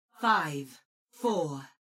5, 4,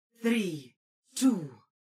 3, 2,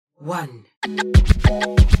 1.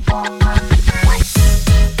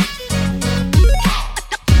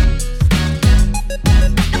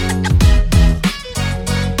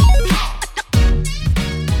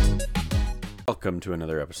 Welcome to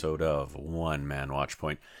another episode of One Man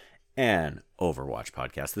Watchpoint, an Overwatch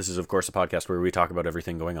podcast. This is, of course, a podcast where we talk about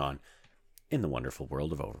everything going on in the wonderful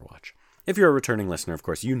world of Overwatch. If you're a returning listener, of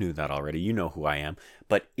course, you knew that already. You know who I am.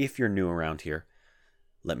 But if you're new around here,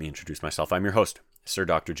 let me introduce myself. I'm your host, Sir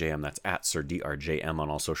Dr. JM. That's at Sir DRJM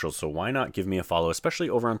on all socials. So why not give me a follow, especially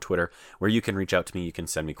over on Twitter, where you can reach out to me. You can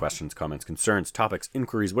send me questions, comments, concerns, topics,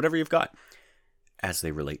 inquiries, whatever you've got, as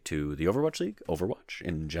they relate to the Overwatch League, Overwatch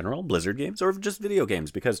in general, Blizzard games, or just video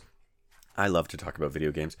games, because I love to talk about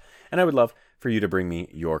video games, and I would love for you to bring me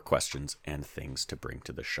your questions and things to bring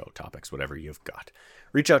to the show, topics, whatever you've got.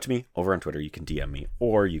 Reach out to me over on Twitter. You can DM me,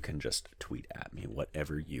 or you can just tweet at me,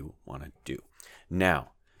 whatever you want to do.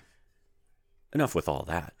 Now, enough with all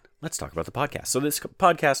that. Let's talk about the podcast. So this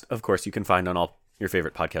podcast, of course, you can find on all your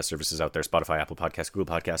favorite podcast services out there, Spotify, Apple Podcasts,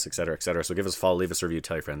 Google Podcasts, etc., etc. So give us a follow, leave us a review,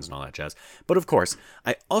 tell your friends and all that jazz. But of course,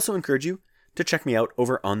 I also encourage you to check me out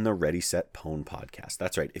over on the Ready, Set, Pwn podcast.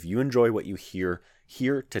 That's right. If you enjoy what you hear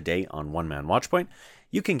here today on One Man Watchpoint,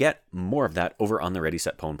 you can get more of that over on the Ready,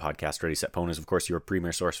 Set, Pwn podcast. Ready, Set, Pwn is, of course, your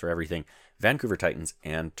premier source for everything Vancouver Titans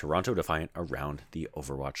and Toronto Defiant around the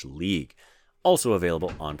Overwatch League. Also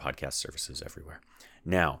available on podcast services everywhere.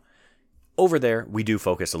 Now, over there, we do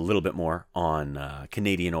focus a little bit more on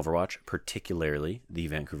Canadian Overwatch, particularly the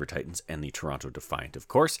Vancouver Titans and the Toronto Defiant, of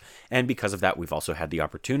course. And because of that, we've also had the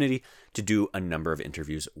opportunity to do a number of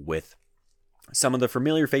interviews with some of the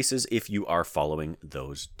familiar faces if you are following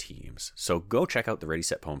those teams. So go check out the Ready,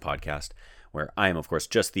 Set, Pwn podcast, where I am, of course,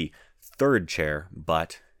 just the third chair,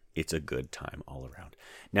 but it's a good time all around.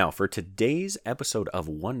 Now, for today's episode of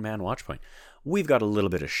One Man Watchpoint, we've got a little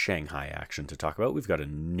bit of Shanghai action to talk about. We've got a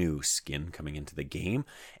new skin coming into the game.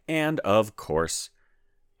 And, of course,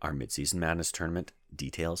 our Midseason Madness tournament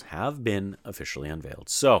details have been officially unveiled.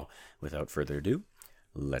 So, without further ado,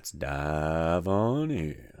 let's dive on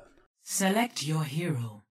in. Select your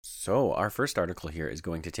hero. So, our first article here is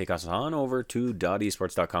going to take us on over to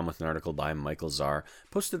 .esports.com with an article by Michael Czar,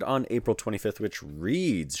 posted on April 25th, which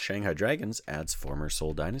reads, Shanghai Dragons adds former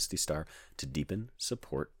Seoul Dynasty star to deepen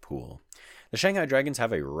support pool. The Shanghai Dragons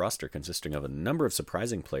have a roster consisting of a number of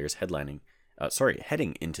surprising players heading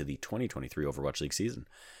into the 2023 Overwatch League season.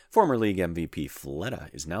 Former league MVP Fleta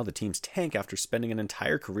is now the team's tank after spending an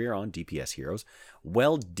entire career on DPS heroes,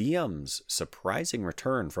 while Diem's surprising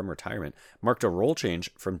return from retirement marked a role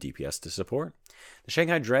change from DPS to support. The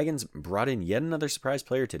Shanghai Dragons brought in yet another surprise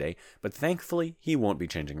player today, but thankfully he won't be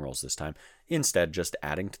changing roles this time, instead just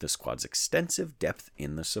adding to the squad's extensive depth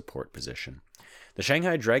in the support position. The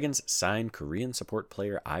Shanghai Dragons signed Korean support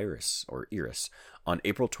player Iris on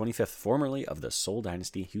April 25th, formerly of the Seoul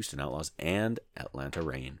Dynasty, Houston Outlaws, and Atlanta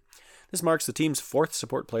Reign. This marks the team's fourth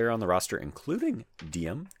support player on the roster, including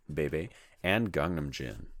Diem, Bebe, and Gangnam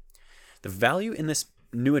Jin. The value in this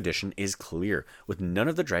new addition is clear, with none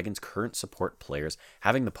of the Dragons' current support players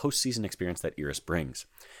having the postseason experience that Iris brings.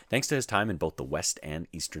 Thanks to his time in both the West and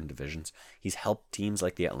Eastern divisions, he's helped teams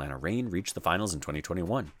like the Atlanta Reign reach the finals in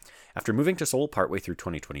 2021. After moving to Seoul partway through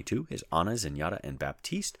 2022, his Ana, Zenyatta, and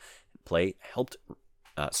Baptiste play helped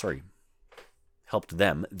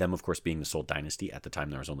them of course being the Seoul Dynasty. At the time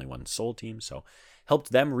there was only one Seoul team, so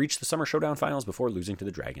helped them reach the Summer Showdown finals before losing to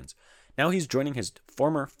the Dragons. Now he's joining his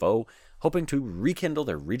former foe, hoping to rekindle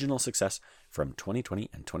their regional success from 2020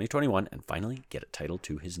 and 2021 and finally get a title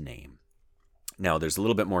to his name. Now, there's a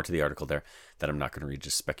little bit more to the article there that I'm not going to read,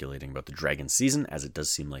 just speculating about the Dragons season, as it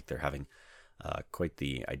does seem like they're having quite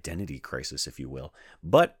the identity crisis, if you will.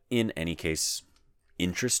 But in any case,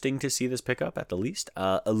 interesting to see this pick up at the least.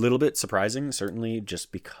 A little bit surprising, certainly,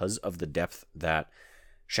 just because of the depth that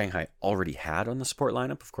Shanghai already had on the support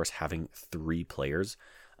lineup. Of course, having three players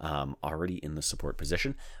already in the support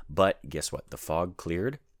position. But guess what? The fog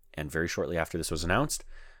cleared, and very shortly after this was announced,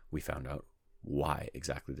 we found out why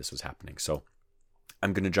exactly this was happening. So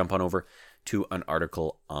I'm going to jump on over to an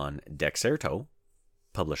article on Dexerto,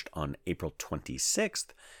 published on April 26th,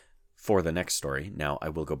 for the next story. Now, I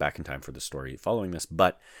will go back in time for the story following this,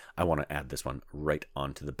 but I want to add this one right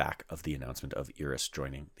onto the back of the announcement of Iris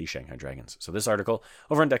joining the Shanghai Dragons. So this article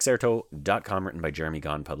over on Dexerto.com, written by Jeremy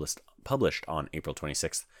Gahn, published on April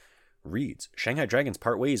 26th, reads, Shanghai Dragons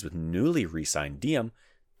part ways with newly re-signed Diem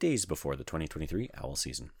days before the 2023 Owl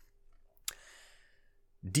season.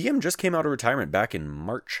 Diem just came out of retirement back in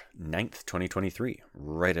March 9th, 2023,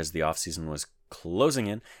 right as the offseason was closing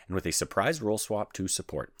in, and with a surprise role swap to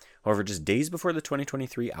support. However, just days before the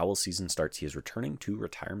 2023 Owl season starts, he is returning to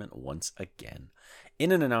retirement once again.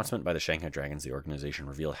 In an announcement by the Shanghai Dragons, the organization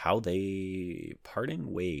revealed how they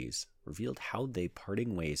parting ways with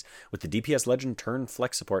the DPS legend turned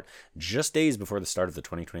flex support just days before the start of the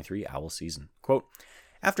 2023 Owl season. Quote,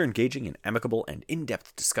 after engaging in amicable and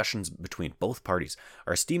in-depth discussions between both parties,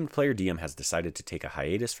 our esteemed player Diem has decided to take a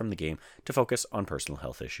hiatus from the game to focus on personal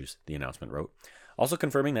health issues, the announcement wrote, also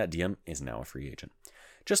confirming that Diem is now a free agent.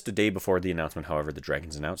 Just a day before the announcement, however, the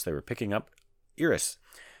Dragons announced they were picking up Iris,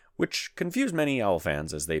 which confused many Owl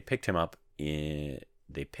fans as they picked him up. It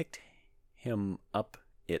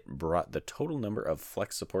brought the total number of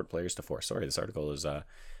flex support players to 4. Sorry, this article is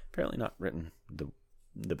apparently not written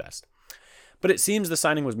the best. But it seems the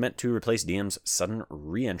signing was meant to replace Diem's sudden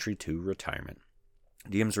re-entry to retirement.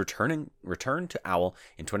 Diem's return to Owl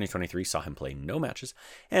in 2023 saw him play no matches,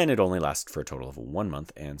 and it only lasted for a total of 1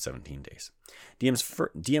 month and 17 days.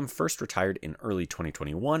 Diem first retired in early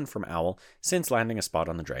 2021 from Owl, since landing a spot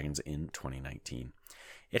on the Dragons in 2019.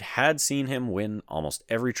 It had seen him win almost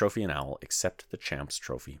every trophy in Owl except the Champs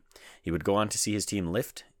Trophy. He would go on to see his team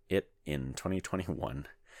lift it in 2021.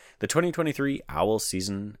 The 2023 Owl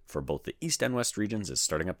season for both the East and West regions is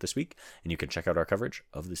starting up this week, and you can check out our coverage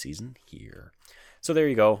of the season here. So there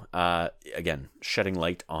you go. Again, shedding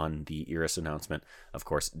light on the Iris announcement. Of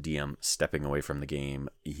course, Diem stepping away from the game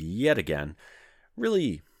yet again.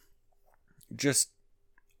 Really just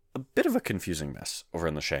a bit of a confusing mess over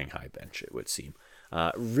in the Shanghai bench, it would seem.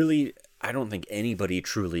 Really, I don't think anybody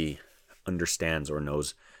truly understands or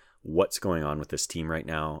knows what's going on with this team right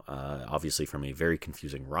now. Obviously, from a very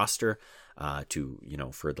confusing roster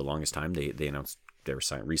to, for the longest time, they announced they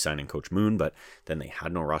were re-signing Coach Moon, but then they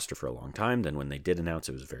had no roster for a long time. Then when they did announce,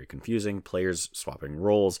 it was very confusing. Players swapping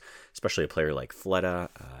roles, especially a player like Fleta,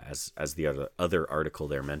 as the other article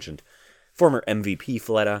there mentioned. Former MVP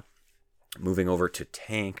Fleta moving over to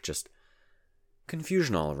tank, just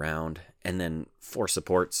confusion all around. And then 4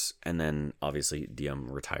 supports, and then obviously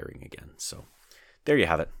Diem retiring again. So there you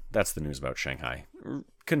have it. That's the news about Shanghai.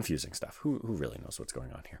 Confusing stuff. Who really knows what's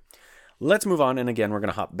going on here? Let's move on, and again, we're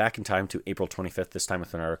going to hop back in time to April 25th, this time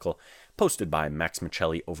with an article posted by Max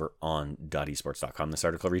Michelli over on .esports.com. This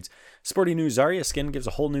article reads, Sporty new Zarya skin gives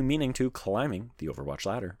a whole new meaning to climbing the Overwatch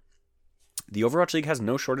ladder. The Overwatch League has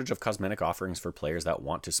no shortage of cosmetic offerings for players that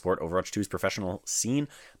want to support Overwatch 2's professional scene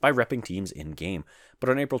by repping teams in-game. But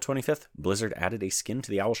on April 25th, Blizzard added a skin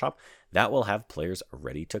to the Owl Shop that will have players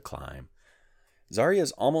ready to climb. Zarya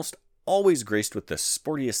is almost always graced with the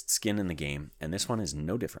sportiest skin in the game, and this one is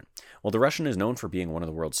no different. While the Russian is known for being one of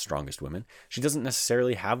the world's strongest women, she doesn't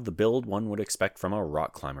necessarily have the build one would expect from a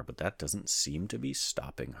rock climber, but that doesn't seem to be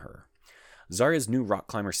stopping her. Zarya's new rock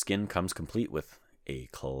climber skin comes complete with a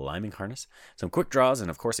climbing harness, some quick draws, and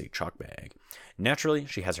of course a chalk bag. Naturally,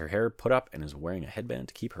 she has her hair put up and is wearing a headband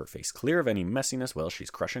to keep her face clear of any messiness while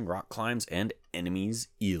she's crushing rock climbs and enemies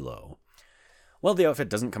elo. While the outfit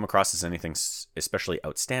doesn't come across as anything especially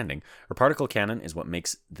outstanding, her particle cannon is what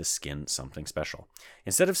makes the skin something special.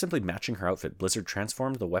 Instead of simply matching her outfit, Blizzard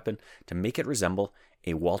transformed the weapon to make it resemble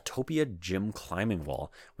a Walltopia gym climbing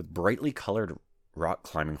wall with brightly colored rock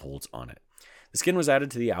climbing holds on it. The skin was added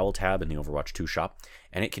to the Owl tab in the Overwatch 2 shop,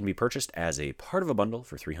 and it can be purchased as a part of a bundle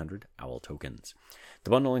for 300 Owl tokens. The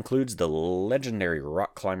bundle includes the legendary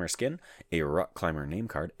Rock Climber skin, a Rock Climber name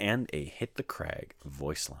card, and a Hit the Crag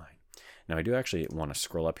voice line. Now, I do actually want to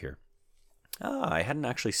scroll up here. I hadn't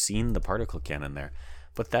actually seen the particle cannon there,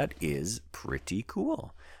 but that is pretty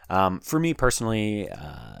cool. For me personally,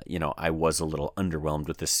 I was a little underwhelmed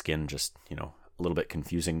with this skin, just, a little bit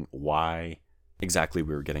confusing why exactly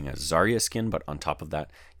we were getting a Zarya skin, but on top of that,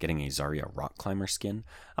 getting a Zarya Rock Climber skin.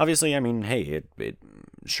 Obviously, I mean, hey,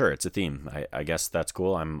 sure, it's a theme. I guess that's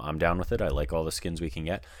cool. I'm down with it. I like all the skins we can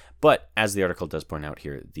get. But as the article does point out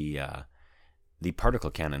here, the particle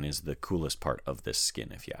cannon is the coolest part of this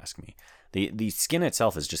skin, if you ask me. The skin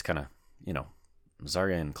itself is just kind of,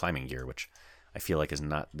 Zarya in climbing gear, which I feel like is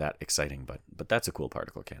not that exciting, but that's a cool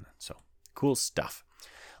particle cannon. So, cool stuff.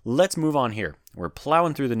 Let's move on here. We're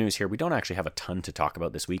plowing through the news here. We don't actually have a ton to talk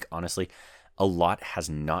about this week, honestly. A lot has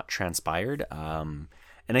not transpired, and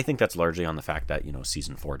I think that's largely on the fact that,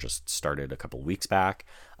 Season 4 just started a couple weeks back.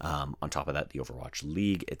 On top of that, the Overwatch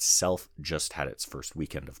League itself just had its first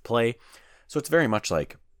weekend of play. So it's very much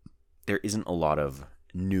like there isn't a lot of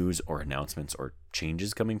news or announcements or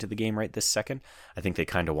changes coming to the game right this second. I think they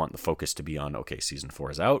kind of want the focus to be on, okay, Season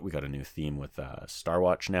 4 is out. We got a new theme with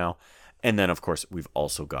Starwatch now. And then, of course, we've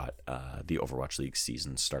also got the Overwatch League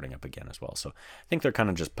season starting up again as well. So I think they're kind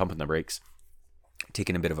of just pumping the brakes.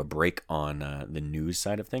 taking a bit of a break on the news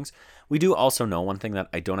side of things. We do also know one thing that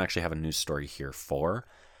I don't actually have a news story here for,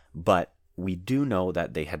 but we do know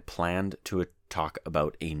that they had planned to talk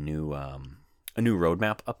about a new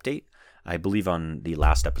roadmap update. I believe on the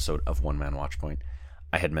last episode of One Man Watchpoint,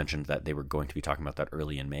 I had mentioned that they were going to be talking about that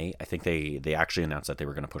early in May. I think they actually announced that they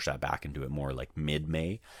were going to push that back and do it more like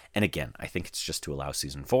mid-May. And again, I think it's just to allow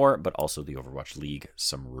Season 4, but also the Overwatch League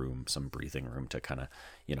some breathing room to kind of,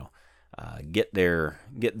 get their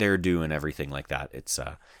due and everything like that.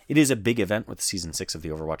 It is a big event with Season 6 of the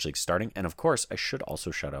Overwatch League starting. And of course, I should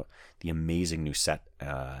also shout out the amazing new set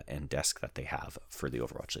and desk that they have for the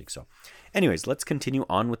Overwatch League. So anyways, let's continue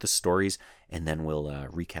on with the stories, and then we'll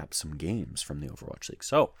recap some games from the Overwatch League.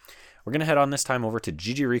 So we're going to head on this time over to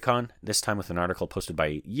GG Recon, this time with an article posted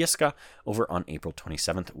by Yiska over on April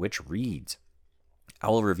 27th, which reads,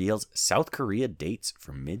 Owl reveals South Korea dates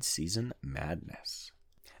for mid-season madness.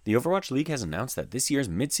 The Overwatch League has announced that this year's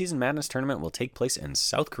Mid-Season Madness tournament will take place in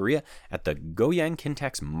South Korea at the Goyang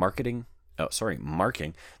Kintex marking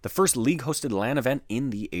the first league-hosted LAN event in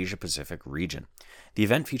the Asia-Pacific region. The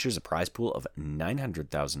event features a prize pool of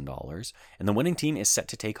 $900,000, and the winning team is set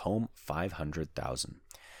to take home $500,000.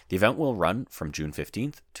 The event will run from June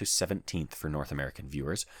 15th to 17th for North American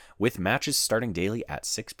viewers, with matches starting daily at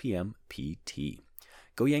 6 p.m. PT.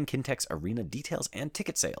 Goyang Kintex Arena details and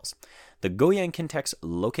ticket sales. The Goyang Kintex,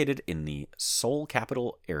 located in the Seoul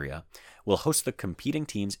capital area, will host the competing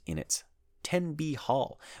teams in its 10B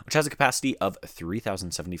Hall, which has a capacity of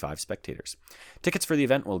 3,075 spectators. Tickets for the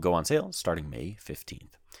event will go on sale starting May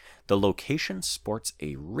 15th. The location sports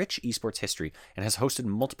a rich esports history and has hosted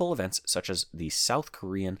multiple events such as the South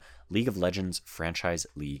Korean League of Legends Franchise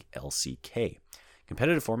League LCK,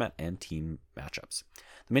 competitive format and team matchups.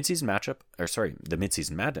 The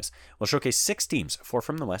Mid-Season Madness will showcase 6 teams, 4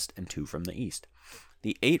 from the West and 2 from the East.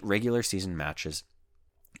 The 8 regular season matches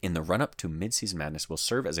in the run-up to Mid-Season Madness will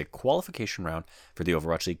serve as a qualification round for the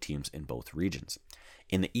Overwatch League teams in both regions.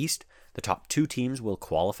 In the East, the top 2 teams will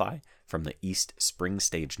qualify from the East Spring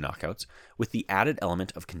Stage knockouts, with the added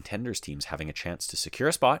element of contenders teams having a chance to secure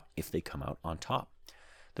a spot if they come out on top.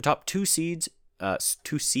 The top 2 seeded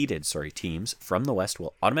teams from the West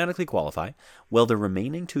will automatically qualify, while the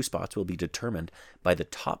remaining 2 spots will be determined by the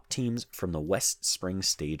top teams from the West Spring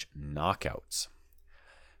Stage knockouts.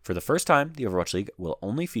 For the first time, the Overwatch League will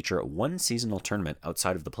only feature one seasonal tournament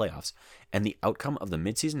outside of the playoffs, and the outcome of the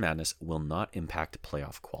Mid-Season Madness will not impact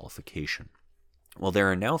playoff qualification. While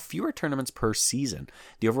there are now fewer tournaments per season,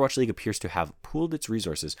 the Overwatch League appears to have pooled its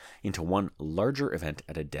resources into one larger event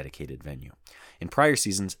at a dedicated venue. In prior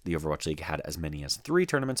seasons, the Overwatch League had as many as 3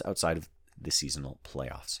 tournaments outside of the seasonal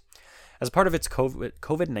playoffs. As part of its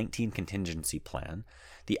COVID-19 contingency plan,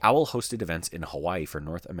 the Owl hosted events in Hawaii for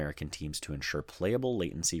North American teams to ensure playable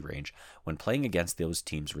latency range when playing against those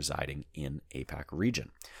teams residing in APAC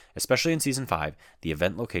region. Especially in Season 5, the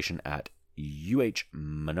event location at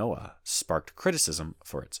Manoa sparked criticism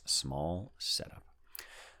for its small setup.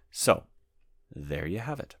 So, there you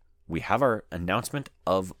have it. We have our announcement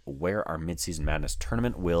of where our Mid-Season Madness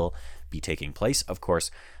tournament will be taking place, of course,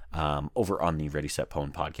 over on the Ready, Set,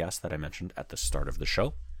 Pwn podcast that I mentioned at the start of the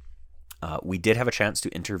show. We did have a chance to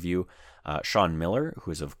interview Sean Miller,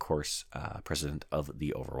 who is, of course, president of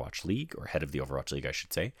the Overwatch League, or head of the Overwatch League, I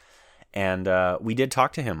should say. And we did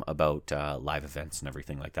talk to him about live events and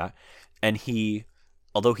everything like that. And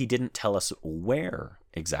although he didn't tell us where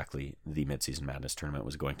exactly the Mid-Season Madness tournament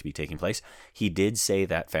was going to be taking place, he did say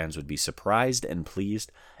that fans would be surprised and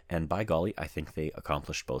pleased. And by golly, I think they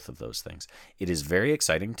accomplished both of those things. It is very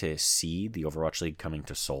exciting to see the Overwatch League coming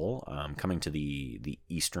to Seoul, coming to the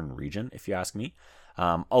eastern region, if you ask me.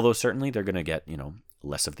 Although certainly they're going to get,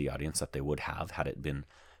 less of the audience that they would have had it been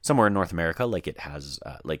somewhere in North America, like it has,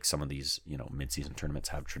 like some of these, mid-season tournaments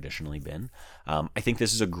have traditionally been. I think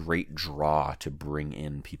this is a great draw to bring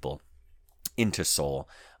in people into Seoul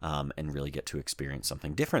and really get to experience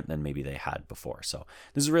something different than maybe they had before. So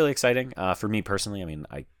this is really exciting. For me personally, I mean,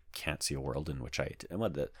 I can't see a world in which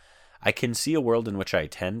I can see a world in which I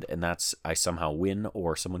attend, and that's I somehow win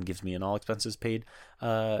or someone gives me an all expenses paid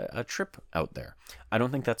a trip out there. I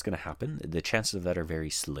don't think that's going to happen. The chances of that are very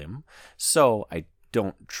slim. So I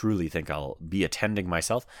don't truly think I'll be attending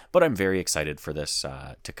myself, but I'm very excited for this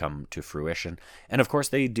to come to fruition. And of course,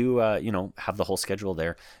 they do, have the whole schedule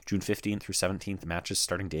there. June 15th through 17th, matches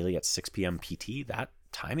starting daily at 6 p.m. PT. That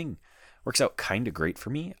timing works out kind of great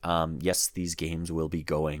for me. Yes, these games will be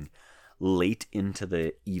going late into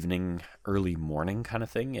the evening, early morning kind of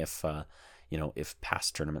thing. If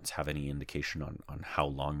past tournaments have any indication on how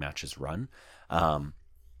long matches run.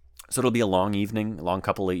 So it'll be a long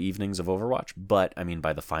couple of evenings of Overwatch. But, I mean,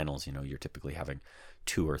 by the finals, you're typically having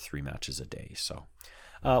 2 or 3 matches a day. So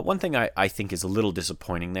one thing I think is a little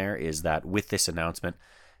disappointing there is that with this announcement,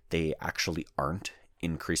 they actually aren't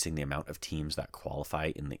increasing the amount of teams that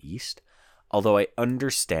qualify in the East. Although I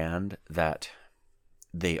understand that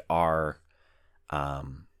they are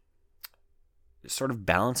sort of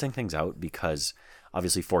balancing things out, because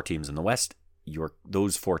obviously 4 teams in the West,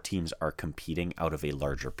 those 4 teams are competing out of a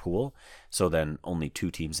larger pool. So then only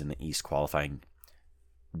 2 teams in the East qualifying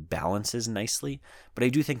balances nicely. But I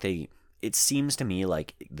do think it seems to me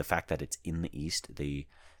like the fact that it's in the East, they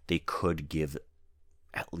could give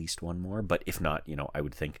at least 1 more, but if not, I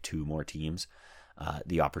would think 2 more teams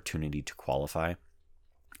the opportunity to qualify.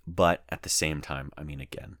 But at the same time, I mean,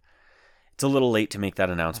 again, it's a little late to make that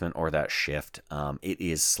announcement or that shift. It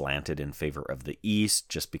is slanted in favor of the East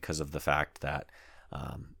just because of the fact that,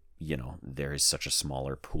 there is such a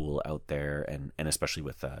smaller pool out there, and especially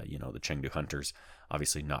with, the Chengdu Hunters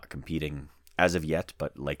obviously not competing as of yet,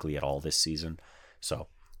 but likely at all this season. So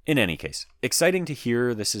in any case, exciting to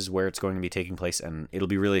hear this is where it's going to be taking place, and it'll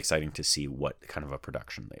be really exciting to see what kind of a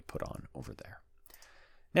production they put on over there.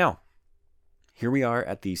 Now, here we are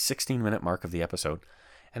at the 16-minute mark of the episode,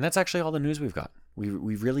 and that's actually all the news we've got. We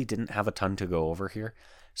really didn't have a ton to go over here.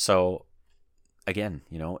 So, again,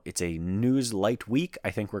 it's a news light week.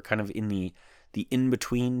 I think we're kind of in the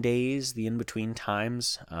in-between days, the in-between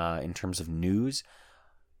times in terms of news.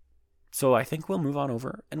 So I think we'll move on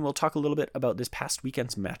over and we'll talk a little bit about this past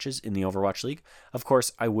weekend's matches in the Overwatch League. Of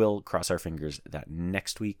course, I will cross our fingers that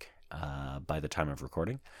next week, by the time of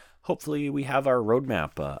recording, hopefully we have our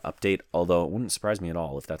roadmap update, although it wouldn't surprise me at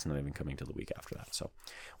all if that's not even coming to the week after that. So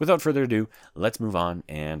without further ado, let's move on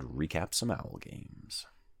and recap some OWL games.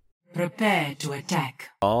 Prepare to attack.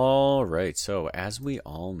 All right, so as we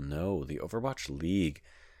all know, the Overwatch League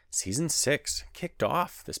Season 6 kicked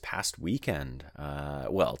off this past weekend.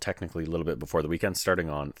 Well, technically a little bit before the weekend, starting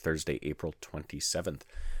on Thursday, April 27th.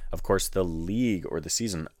 Of course, the league or the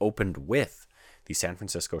season opened with the San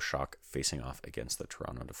Francisco Shock facing off against the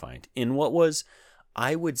Toronto Defiant in what was,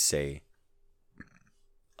 I would say,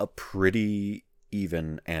 a pretty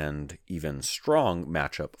even and even strong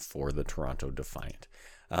matchup for the Toronto Defiant.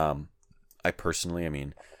 I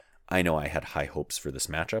personally, I know I had high hopes for this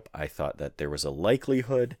matchup. I thought that there was a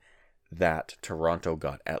likelihood that Toronto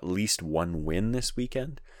got at least 1 win this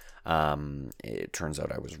weekend. It turns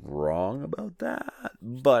out I was wrong about that,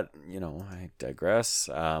 but, I digress.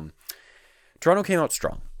 Toronto came out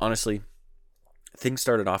strong. Honestly, things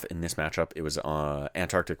started off in this matchup. It was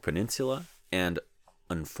Antarctic Peninsula, and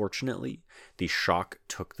unfortunately, the Shock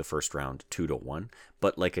took the first round 2-1.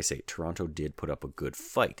 But like I say, Toronto did put up a good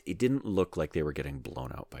fight. It didn't look like they were getting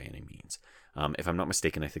blown out by any means. If I'm not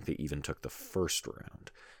mistaken, I think they even took the first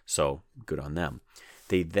round. So good on them.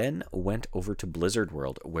 They then went over to Blizzard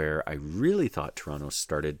World, where I really thought Toronto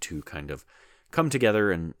started to kind of come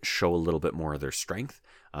together and show a little bit more of their strength.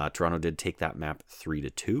 Toronto did take that map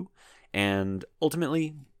 3-2. And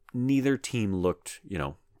ultimately, neither team looked,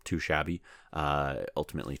 too shabby.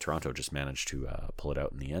 Ultimately, Toronto just managed to pull it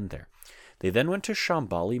out in the end there. They then went to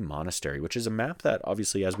Shambali Monastery, which is a map that,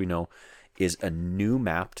 obviously, as we know, is a new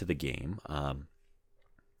map to the game.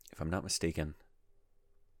 If I'm not mistaken,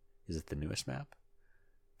 is it the newest map?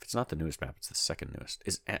 If it's not the newest map, it's the second newest.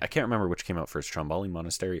 I can't remember which came out first, Shambali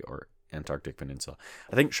Monastery or Antarctic Peninsula.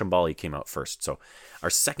 I think Shambali came out first. So our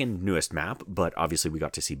second newest map, but obviously we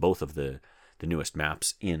got to see both of the newest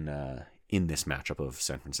maps in this matchup of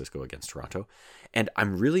San Francisco against Toronto. And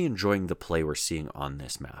I'm really enjoying the play we're seeing on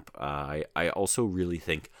this map. I also really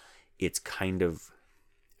think it's kind of,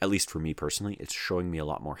 at least for me personally, it's showing me a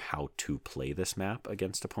lot more how to play this map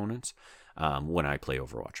against opponents when I play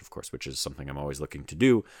Overwatch, of course, which is something I'm always looking to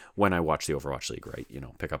do when I watch the Overwatch League, right?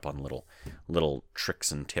 Pick up on little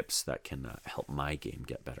tricks and tips that can help my game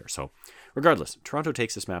get better. So regardless, Toronto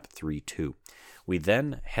takes this map 3-2. We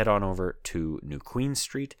then head on over to New Queen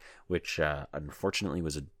Street, which unfortunately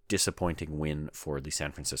was a disappointing win for the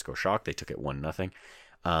San Francisco Shock. They took it 1-0.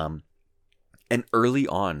 And early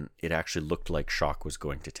on, it actually looked like Shock was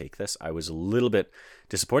going to take this. I was a little bit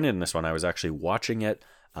disappointed in this one. I was actually watching it.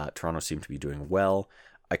 Toronto seemed to be doing well.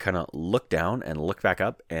 I kind of looked down and looked back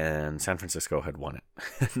up, and San Francisco had won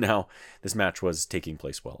it. Now, this match was taking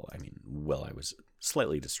place while I was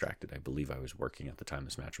slightly distracted. I believe I was working at the time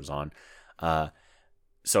this match was on.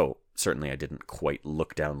 So certainly I didn't quite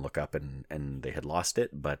look down, look up, and they had lost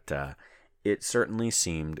it, but it certainly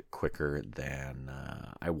seemed quicker than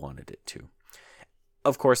I wanted it to.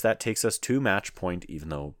 Of course, that takes us to match point, even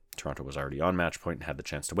though Toronto was already on match point and had the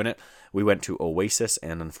chance to win it. We went to Oasis,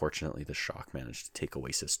 and unfortunately the Shock managed to take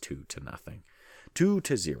Oasis 2-0.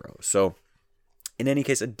 2-0. So in any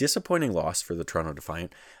case, a disappointing loss for the Toronto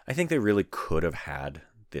Defiant. I think they really could have had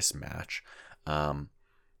this match.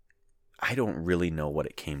 I don't really know what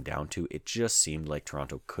it came down to. It just seemed like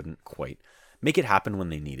Toronto couldn't quite make it happen when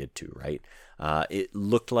they needed to, right? It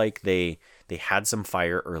looked like they had some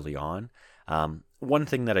fire early on. One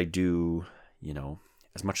thing that I do,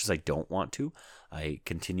 as much as I don't want to, I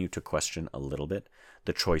continue to question a little bit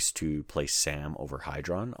the choice to play Sam over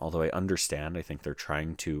Hydron. Although I understand, I think they're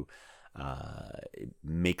trying to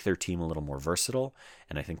make their team a little more versatile,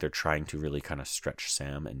 and I think they're trying to really kind of stretch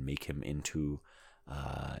Sam and make him into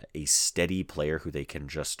a steady player who they can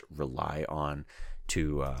just rely on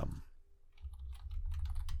to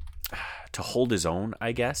hold his own,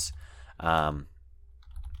 I guess. I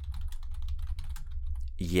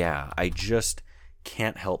just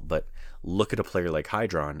can't help but look at a player like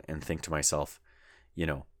Hydron and think to myself,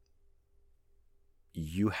 you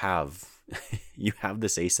have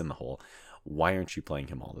this ace in the hole. Why aren't you playing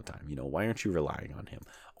him all the time? Why aren't you relying on him?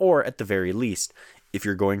 Or at the very least, if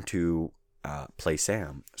you're going to play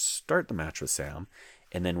Sam, start the match with Sam,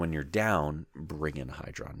 and then when you're down, bring in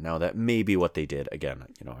Hydron. Now, that may be what they did. Again,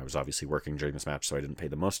 I was obviously working during this match, so I didn't pay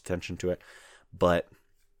the most attention to it. But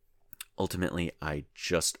ultimately, I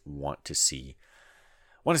just want to see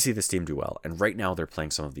this team do well. And right now, they're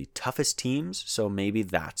playing some of the toughest teams, so maybe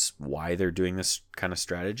that's why they're doing this kind of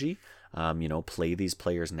strategy. Play these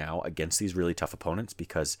players now against these really tough opponents,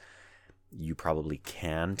 because you probably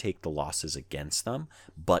can take the losses against them,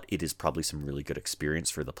 but it is probably some really good experience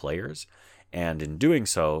for the players. And in doing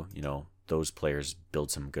so, those players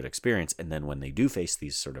build some good experience. And then when they do face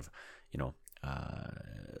these sort of,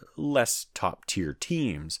 less top tier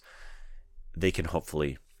teams, they can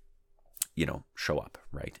hopefully, show up,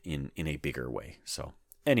 right, in a bigger way. So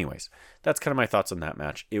anyways, that's kind of my thoughts on that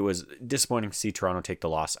match. It was disappointing to see Toronto take the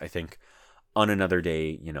loss. I think on another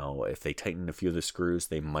day, if they tightened a few of the screws,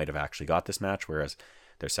 they might have actually got this match, whereas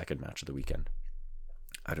their second match of the weekend,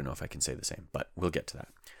 I don't know if I can say the same, but we'll get to that.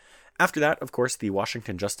 After that, of course, the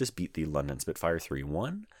Washington Justice beat the London Spitfire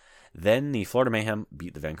 3-1. Then the Florida Mayhem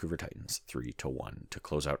beat the Vancouver Titans 3-1 to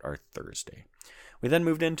close out our Thursday. We then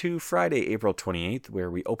moved into Friday, April 28th, where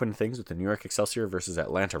we opened things with the New York Excelsior versus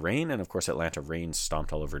Atlanta Reign, and of course Atlanta Reign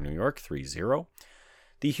stomped all over New York 3-0.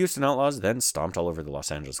 The Houston Outlaws then stomped all over the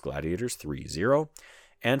Los Angeles Gladiators 3-0.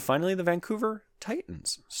 And finally, the Vancouver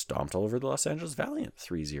Titans stomped all over the Los Angeles Valiant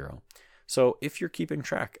 3-0. So if you're keeping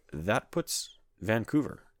track, that puts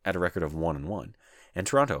Vancouver at a record of 1-1, and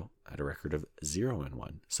Toronto at a record of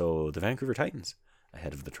 0-1. So the Vancouver Titans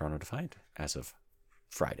ahead of the Toronto Defiant as of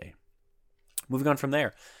Friday. Moving on from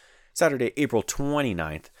there, Saturday, April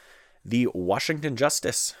 29th, the Washington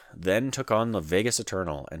Justice then took on the Vegas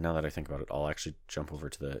Eternal. And now that I think about it, I'll actually jump over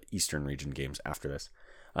to the Eastern region games after this.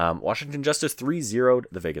 Washington Justice 3-0'd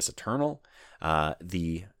the Vegas Eternal.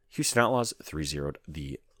 The Houston Outlaws 3-0'd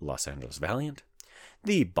the Los Angeles Valiant.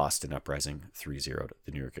 The Boston Uprising 3-0'd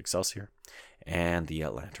the New York Excelsior. And the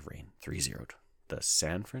Atlanta Reign 3-0'd the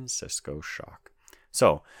San Francisco Shock.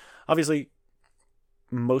 So, obviously,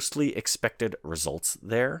 mostly expected results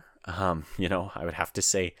there. I would have to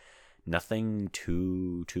say nothing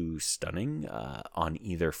too stunning on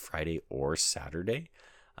either Friday or Saturday,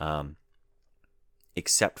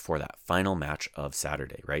 except for that final match of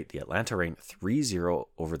Saturday, right? The Atlanta Reign 3-0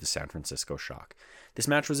 over the San Francisco Shock. This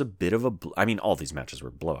match was a bit of all these matches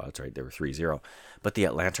were blowouts, right? They were 3-0, but the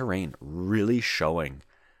Atlanta Reign really showing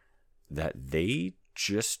that they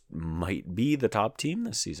just might be the top team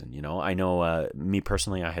this season. I know me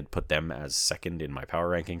personally, I had put them as second in my power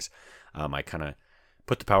rankings. I kind of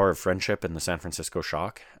put the Power of Friendship and the San Francisco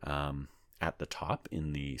Shock at the top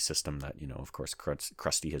in the system that, of course,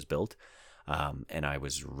 Krusty has built. And I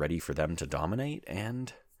was ready for them to dominate.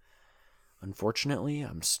 And unfortunately,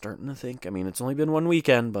 I'm starting to think, it's only been one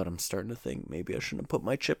weekend, but I'm starting to think maybe I shouldn't have put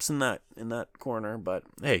my chips in that corner. But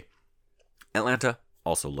hey, Atlanta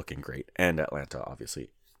also looking great. And Atlanta obviously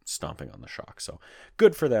stomping on the Shock. So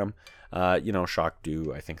good for them. Shock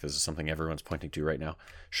do, I think this is something everyone's pointing to right now.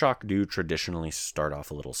 Shock do traditionally start off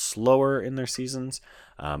a little slower in their seasons.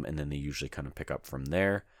 And then they usually kind of pick up from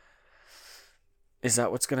there. Is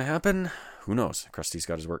that what's going to happen? Who knows? Krusty's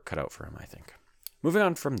got his work cut out for him, I think. Moving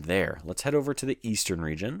on from there, let's head over to the Eastern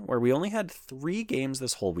region, where we only had 3 games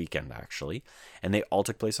this whole weekend, actually, and they all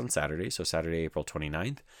took place on Saturday, so Saturday, April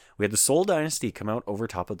 29th. We had the Seoul Dynasty come out over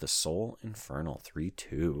top of the Seoul Infernal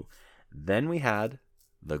 3-2. Then we had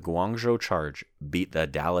the Guangzhou Charge beat the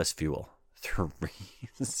Dallas Fuel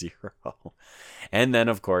 3-0. And then,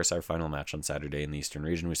 of course, our final match on Saturday in the Eastern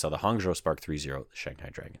region, we saw the Hangzhou Spark 3-0, the Shanghai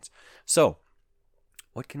Dragons. So,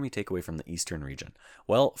 what can we take away from the Eastern region?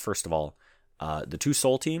 Well, first of all, the two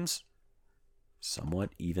Seoul teams, somewhat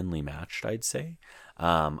evenly matched, I'd say.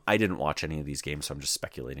 I didn't watch any of these games, so I'm just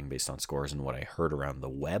speculating based on scores and what I heard around the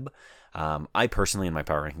web. I personally, in my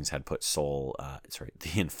power rankings, had put Seoul,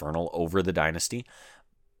 the Infernal over the Dynasty.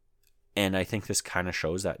 And I think this kind of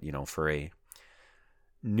shows that, for a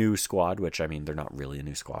new squad, which, I mean, they're not really a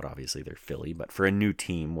new squad, obviously, they're Philly, but for a new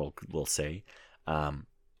team, we'll say,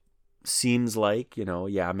 seems like,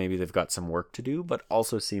 maybe they've got some work to do, but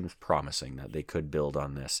also seems promising that they could build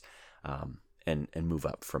on this and move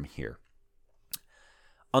up from here.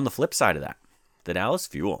 On the flip side of that, the Dallas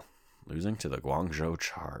Fuel losing to the Guangzhou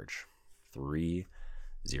Charge 3-0.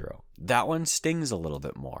 That one stings a little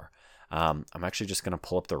bit more. I'm actually just going to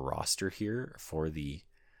pull up the roster here for the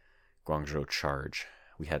Guangzhou Charge.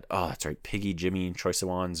 We had, that's right, Piggy, Jimmy, Choi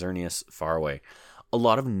Siwan, Xerneas, Faraway. A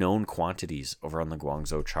lot of known quantities over on the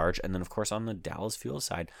Guangzhou Charge. And then, of course, on the Dallas Fuel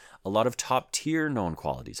side, a lot of top-tier known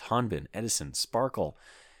qualities. Hanbin, Edison, Sparkle,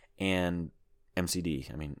 and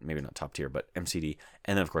MCD. I mean, maybe not top-tier, but MCD.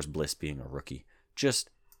 And then, of course, Bliss being a rookie.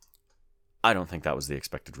 I don't think that was the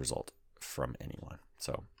expected result from anyone.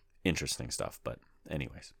 So, interesting stuff. But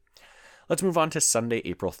anyways, let's move on to Sunday,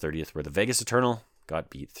 April 30th, where the Vegas Eternal got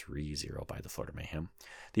beat 3-0 by the Florida Mayhem.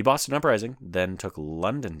 The Boston Uprising then took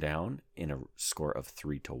London down in a score of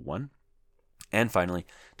 3-1. And finally,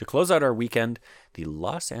 to close out our weekend, the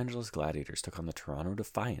Los Angeles Gladiators took on the Toronto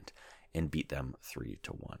Defiant and beat them 3-1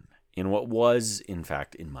 in what was, in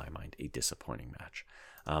fact, in my mind, a disappointing match.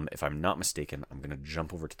 If I'm not mistaken, I'm going to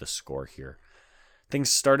jump over to the score here. Things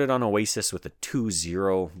started on Oasis with a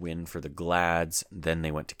 2-0 win for the Glads. Then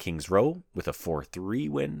they went to Kings Row with a 4-3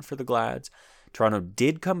 win for the Glads. Toronto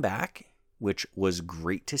did come back, which was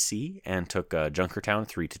great to see, and took Junkertown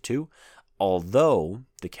 3-2. Although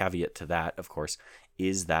the caveat to that, of course,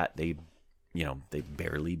 is that they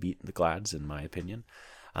barely beat the Glads, in my opinion.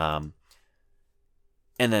 And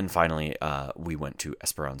then finally, we went to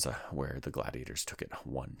Esperanza, where the Gladiators took it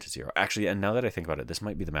 1-0. Actually, and now that I think about it, this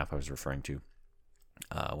might be the map I was referring to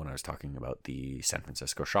when I was talking about the San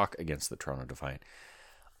Francisco Shock against the Toronto Defiant.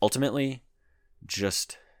 Ultimately,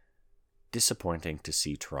 just disappointing to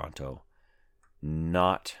see Toronto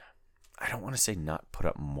I don't want to say not put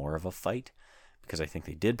up more of a fight, because I think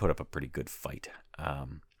they did put up a pretty good fight. I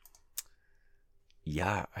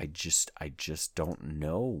just don't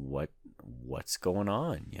know what's going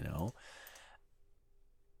on,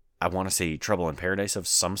 I want to say trouble in paradise of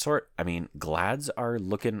some sort. I mean, Glads are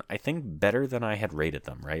looking, I think, better than I had rated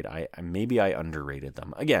them, right? Maybe I underrated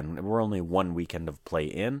them. Again, we're only one weekend of play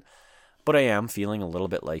in, but I am feeling a little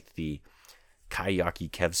bit like the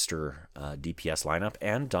Kayaki Kevster DPS lineup,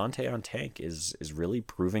 and Dante on tank is really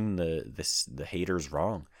proving the haters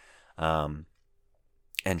wrong, and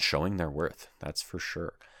showing their worth. That's for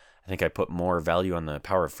sure. I think I put more value on the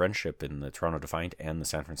power of friendship in the Toronto Defiant and the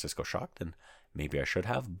San Francisco Shock than maybe I should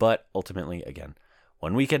have. But ultimately, again,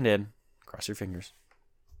 one weekend in, cross your fingers.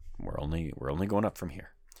 We're only going up from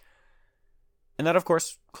here. And that, of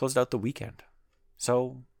course, closed out the weekend.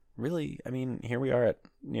 So really, I mean, here we are at,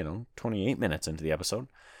 28 minutes into the episode.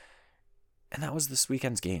 And that was this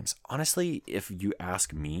weekend's games. Honestly, if you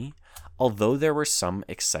ask me, although there were some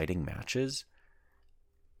exciting matches,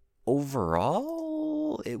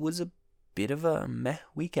 overall, it was a bit of a meh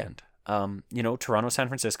weekend. Toronto, San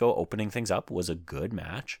Francisco opening things up was a good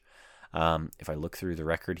match. If I look through the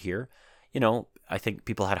record here, I think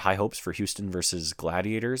people had high hopes for Houston versus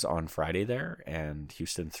Gladiators on Friday there, and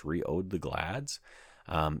Houston 3-0'd the Glads.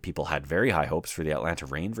 People had very high hopes for the Atlanta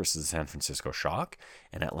Reign versus the San Francisco Shock,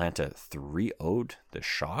 and Atlanta 3-0'd the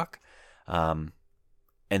Shock.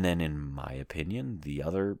 And then, in my opinion, the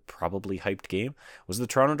other probably hyped game was the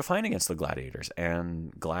Toronto Defiant against the Gladiators,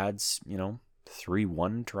 and Glads,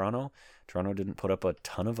 3-1 Toronto. Toronto didn't put up a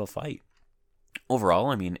ton of a fight. Overall,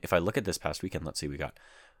 I mean, if I look at this past weekend, let's see, we got,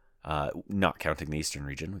 not counting the Eastern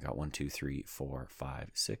region, we got 1, 2, 3, 4,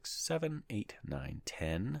 5, 6, 7, 8, 9,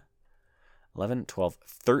 10, 11, 12,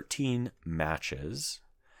 13 matches,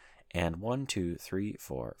 and 1, 2, 3,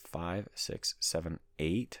 4, 5, 6, 7,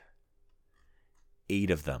 8. 8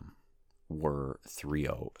 of them were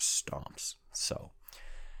 3-0 stomps. So,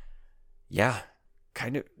 yeah,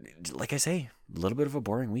 kind of, like I say, a little bit of a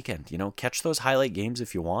boring weekend. Catch those highlight games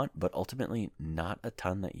if you want, but ultimately not a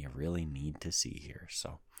ton that you really need to see here.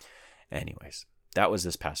 So, anyways, that was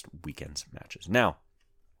this past weekend's matches. Now,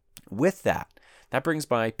 with that brings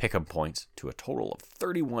my pick'em points to a total of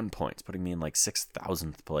 31 points, putting me in like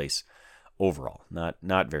 6,000th place overall. Not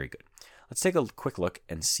very good. Let's take a quick look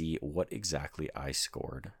and see what exactly I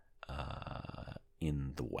scored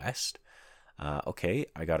in the West. Okay,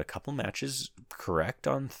 I got a couple matches correct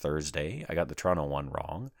on Thursday. I got the Toronto one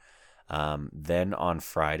wrong. Then on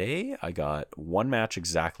Friday, I got one match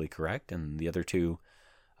exactly correct, and the other two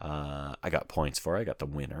I got points for. I got the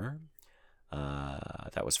winner.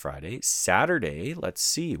 That was Friday. Saturday, let's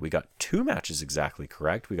see. We got two matches exactly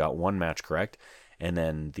correct. We got one match correct. And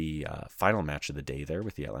then the final match of the day there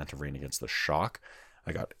with the Atlanta Reign against the Shock,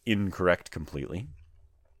 I got incorrect completely.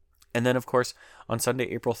 And then, of course, on Sunday,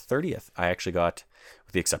 April 30th, I actually got,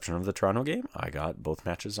 with the exception of the Toronto game, I got both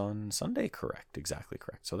matches on Sunday correct, exactly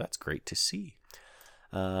correct. So that's great to see.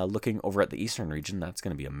 Looking over at the Eastern region, that's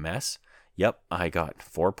going to be a mess. Yep, I got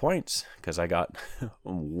 4 points because I got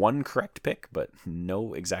one correct pick, but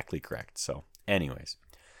no exactly correct. So anyways,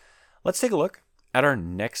 let's take a look at our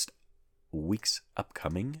next week's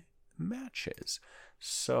upcoming matches.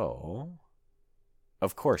 So,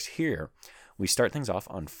 of course, here we start things off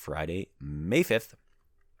on Friday, May 5th,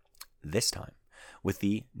 this time, with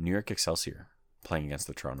the New York Excelsior playing against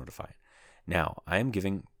the Toronto Defiant. Now, I am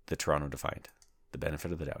giving the Toronto Defiant the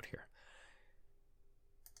benefit of the doubt here.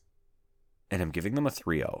 And I'm giving them a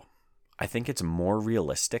 3-0. I think it's more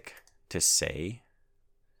realistic to say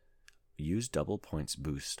use double points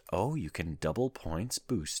boost. Oh, you can double points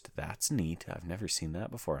boost. That's neat. I've never seen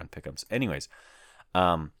that before on pickups. Anyways,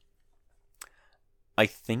 I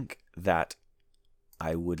think that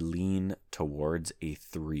I would lean towards a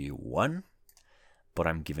 3-1, but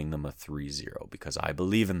I'm giving them a 3-0 because I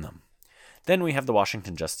believe in them. Then we have the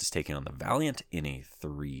Washington Justice taking on the Valiant in a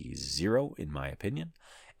 3-0, in my opinion,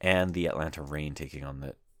 and the Atlanta Reign taking on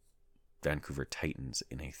the Vancouver Titans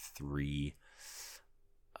in a 3.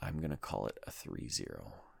 I'm going to call it a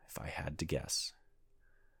 3-0. If I had to guess,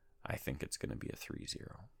 I think it's going to be a 3-0.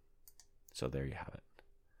 So there you have it.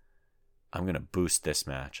 I'm going to boost this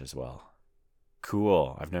match as well.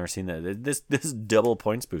 Cool. I've never seen that. This double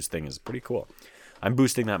points boost thing is pretty cool. I'm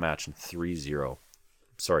boosting that match in 3-0.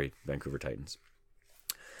 Sorry, Vancouver Titans.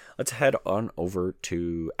 Let's head on over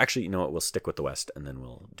to... Actually, you know what? We'll stick with the West, and then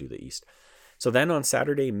we'll do the East. So then on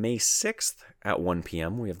Saturday, May 6th at 1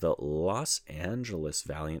 p.m., we have the Los Angeles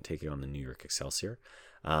Valiant taking on the New York Excelsior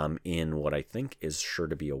in what I think is sure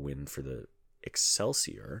to be a win for the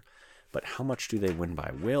Excelsior. But how much do they win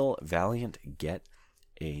by? Will Valiant get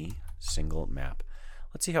a single map?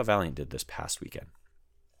 Let's see how Valiant did this past weekend.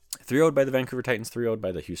 3-0'd by the Vancouver Titans, 3-0'd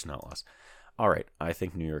by the Houston Outlaws. All right, I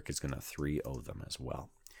think New York is going to 3-0 them as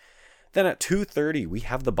well. Then at 2:30, we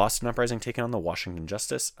have the Boston Uprising taking on the Washington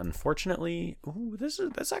Justice. Unfortunately,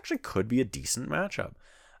 this actually could be a decent matchup.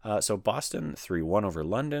 So Boston 3-1 over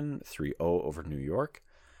London, 3-0 over New York.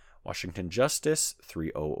 Washington Justice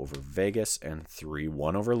 3-0 over Vegas, and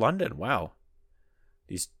 3-1 over London. Wow,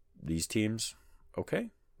 these teams, okay.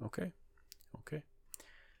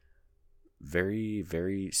 Very,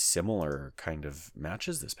 very similar kind of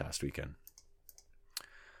matches this past weekend.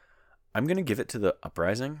 I'm going to give it to the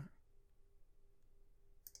Uprising.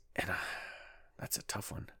 And that's a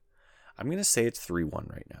tough one. I'm going to say it's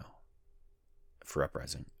 3-1 right now for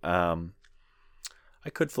Uprising. I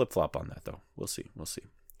could flip-flop on that, though. We'll see.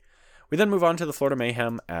 We then move on to the Florida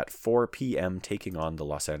Mayhem at 4 p.m. taking on the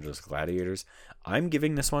Los Angeles Gladiators. I'm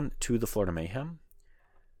giving this one to the Florida Mayhem.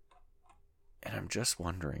 And I'm just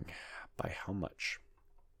wondering by how much.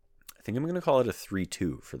 I think I'm going to call it a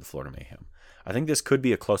 3-2 for the Florida Mayhem. I think this could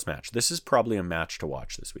be a close match. This is probably a match to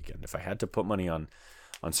watch this weekend. If I had to put money on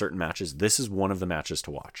certain matches, this is one of the matches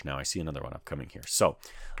to watch. Now I see another one upcoming here. So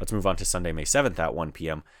let's move on to Sunday, May 7th at 1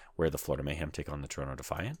 p.m. where the Florida Mayhem take on the Toronto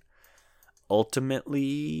Defiant.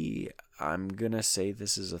 Ultimately, I'm going to say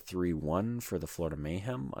this is a 3-1 for the Florida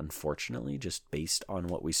Mayhem, unfortunately, just based on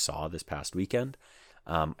what we saw this past weekend.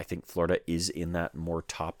 I think Florida is in that more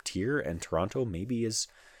top tier, and Toronto maybe is,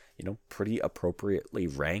 pretty appropriately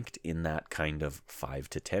ranked in that kind of 5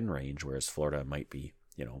 to 10 range, whereas Florida might be,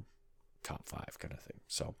 top 5 kind of thing.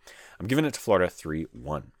 So I'm giving it to Florida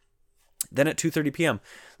 3-1. Then at 2:30 p.m.,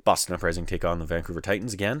 Boston Uprising take on the Vancouver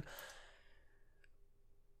Titans again.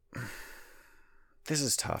 This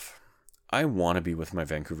is tough. I want to be with my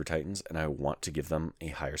Vancouver Titans, and I want to give them a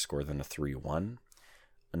higher score than a 3-1.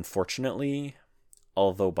 Unfortunately,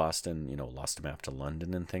 although Boston, lost a map to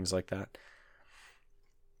London and things like that,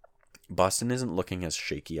 Boston isn't looking as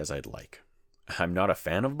shaky as I'd like. I'm not a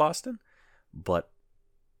fan of Boston, but,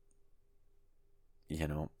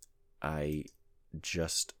 I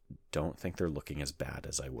just don't think they're looking as bad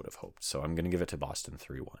as I would have hoped. So I'm going to give it to Boston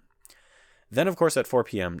 3-1. Then, of course, at 4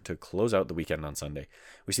 p.m. to close out the weekend on Sunday,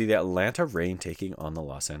 we see the Atlanta Reign taking on the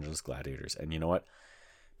Los Angeles Gladiators. And you know what?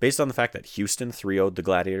 Based on the fact that Houston 3-0'd the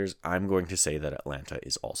Gladiators, I'm going to say that Atlanta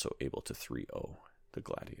is also able to 3-0 the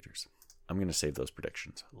Gladiators. I'm going to save those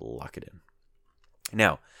predictions. Lock it in.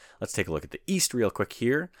 Now, let's take a look at the East real quick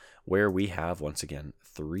here, where we have, once again,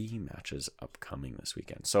 3 matches upcoming this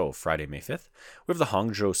weekend. So, Friday, May 5th, we have the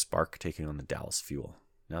Hangzhou Spark taking on the Dallas Fuel.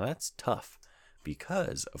 Now, that's tough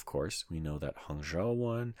because, of course, we know that Hangzhou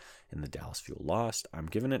won and the Dallas Fuel lost. I'm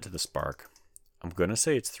giving it to the Spark. I'm going to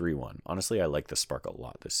say it's 3-1. Honestly, I like the Spark a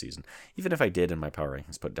lot this season. Even if I did in my power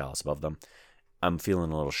rankings put Dallas above them, I'm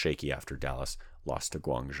feeling a little shaky after Dallas lost to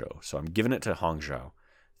Guangzhou. So I'm giving it to Hangzhou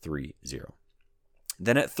 3-0.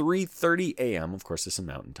 Then at 3:30 a.m., of course, this is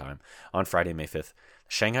Mountain Time, on Friday, May 5th, the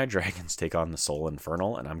Shanghai Dragons take on the Seoul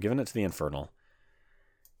Infernal, and I'm giving it to the Infernal.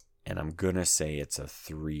 And I'm going to say it's a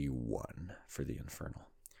 3-1 for the Infernal.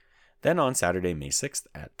 Then on Saturday, May 6th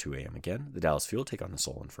at 2 a.m. again, the Dallas Fuel take on the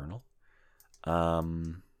Seoul Infernal. You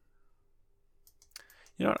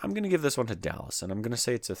know what? I'm going to give this one to Dallas, and I'm going to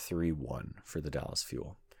say it's a 3-1 for the Dallas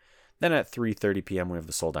Fuel. Then at 3:30 p.m., we have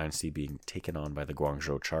the Seoul Dynasty being taken on by the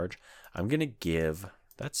Guangzhou Charge. I'm going to give,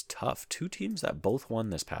 that's tough, 2 teams that both won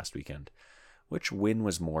this past weekend. Which win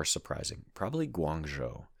was more surprising? Probably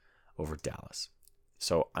Guangzhou over Dallas.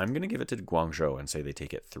 So I'm going to give it to Guangzhou and say they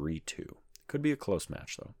take it 3-2. Could be a close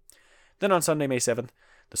match, though. Then on Sunday, May 7th,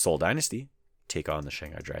 the Seoul Dynasty take on the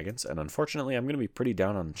Shanghai Dragons. And unfortunately, I'm going to be pretty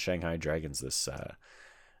down on Shanghai Dragons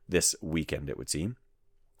this weekend, it would seem.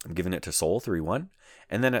 I'm giving it to Seoul 3-1.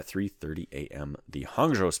 And then at 3:30 a.m., the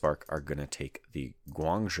Hangzhou Spark are going to take the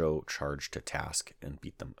Guangzhou Charge to task and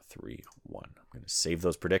beat them 3-1. I'm going to save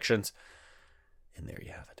those predictions. And there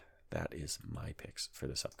you have it. That is my picks for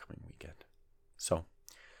this upcoming weekend. So,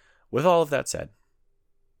 with all of that said,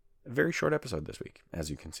 a very short episode this week, as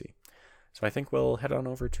you can see. So I think we'll head on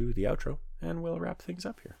over to the outro and we'll wrap things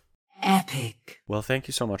up here. Epic. Well, thank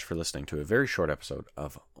you so much for listening to a very short episode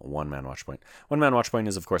of One Man Watchpoint. One Man Watchpoint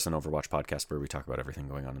is, of course, an Overwatch podcast where we talk about everything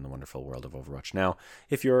going on in the wonderful world of Overwatch. Now,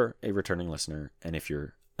 if you're a returning listener and if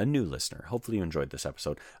you're a new listener, hopefully you enjoyed this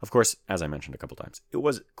episode. Of course, as I mentioned a couple times, it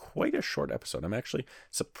was quite a short episode. I'm actually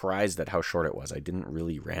surprised at how short it was. I didn't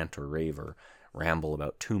really rant or rave or ramble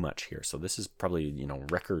about too much here. So this is probably,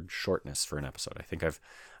 record shortness for an episode. I think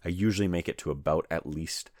I usually make it to about at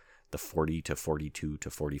least the 40 to 42 to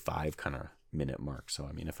 45 kind of minute mark. So,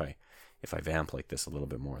 I mean, if I vamp like this a little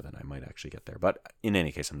bit more, then I might actually get there. But in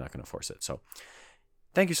any case, I'm not going to force it. So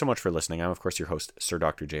thank you so much for listening. I'm, of course, your host, Sir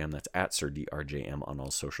Dr. JM. That's at Sir DRJM on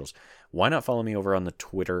all socials. Why not follow me over on the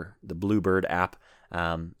Twitter, the Bluebird app?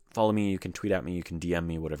 Follow me. You can tweet at me. You can DM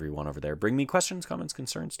me, whatever you want over there. Bring me questions, comments,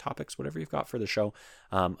 concerns, topics, whatever you've got for the show.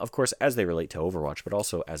 Of course, as they relate to Overwatch, but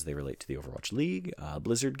also as they relate to the Overwatch League,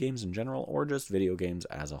 Blizzard games in general, or just video games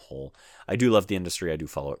as a whole. I do love the industry. I do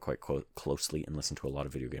follow it quite closely and listen to a lot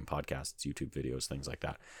of video game podcasts, YouTube videos, things like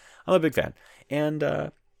that. I'm a big fan.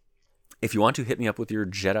 And if you want to hit me up with your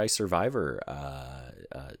Jedi Survivor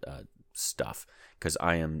stuff, because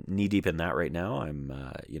I am knee-deep in that right now. I'm,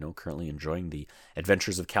 currently enjoying the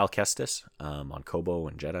adventures of Cal Kestis on Kobo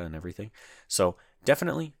and Jeddah and everything. So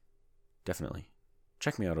definitely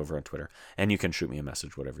check me out over on Twitter. And you can shoot me a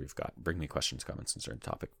message, whatever you've got. Bring me questions, comments, and certain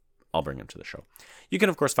topic. I'll bring them to the show. You can,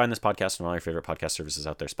 of course, find this podcast on all your favorite podcast services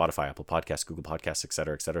out there, Spotify, Apple Podcasts, Google Podcasts,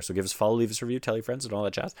 etc., etc. So give us a follow, leave us a review, tell your friends, and all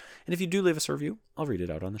that jazz. And if you do leave us a review, I'll read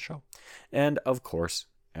it out on the show. And, of course,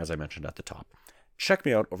 as I mentioned at the top, check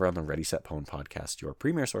me out over on the Ready, Set, Pwn podcast, your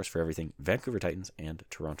premier source for everything Vancouver Titans and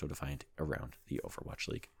Toronto Defiant around the Overwatch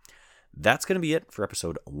League. That's going to be it for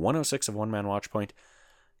episode 106 of One Man Watchpoint.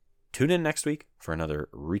 Tune in next week for another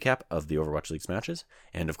recap of the Overwatch League's matches,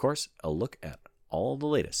 and of course, a look at all the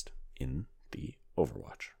latest in the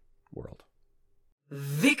Overwatch world.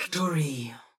 Victory.